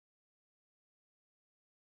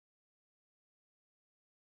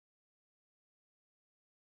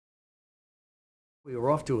We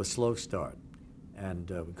were off to a slow start, and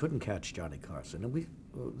we couldn't catch Johnny Carson, and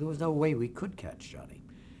there was no way we could catch Johnny.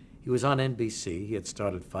 He was on NBC. He had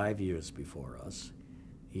started 5 years before us.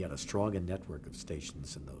 He had a stronger network of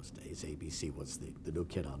stations in those days. ABC was the new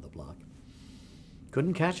kid on the block.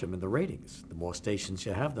 Couldn't catch him in the ratings. The more stations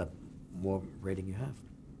you have, the more rating you have.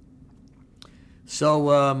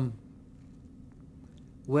 So,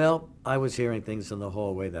 well, I was hearing things in the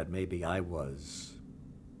hallway that maybe I was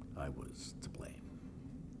to blame.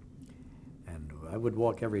 And I would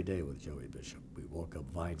walk every day with Joey Bishop. We'd walk up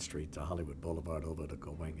Vine Street to Hollywood Boulevard over to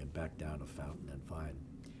Going and back down to Fountain and Vine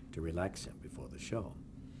to relax him before the show.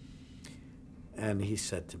 And he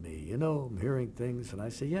said to me, you know, I'm hearing things. And I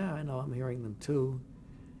said, yeah, I know, I'm hearing them too.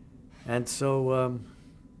 And so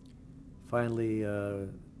finally,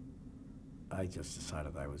 I just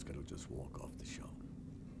decided I was going to just walk off the show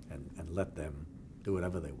and let them do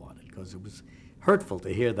whatever they wanted, because it was hurtful to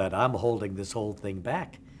hear that I'm holding this whole thing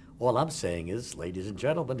back. All I'm saying is, ladies and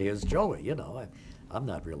gentlemen, here's Joey. You know, I'm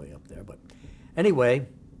not really up there. But anyway,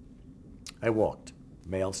 I walked.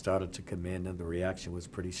 Mail started to come in, and the reaction was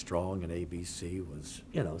pretty strong, and ABC was,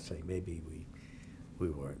 you know, saying maybe we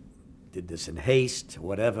did this in haste,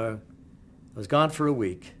 whatever. I was gone for a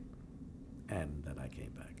week, and then I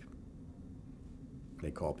came back.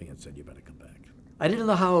 They called me and said, you better come back. I didn't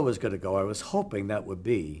know how it was going to go. I was hoping that would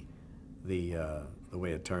be the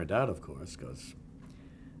way it turned out, of course,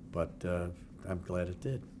 but I'm glad it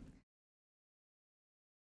did.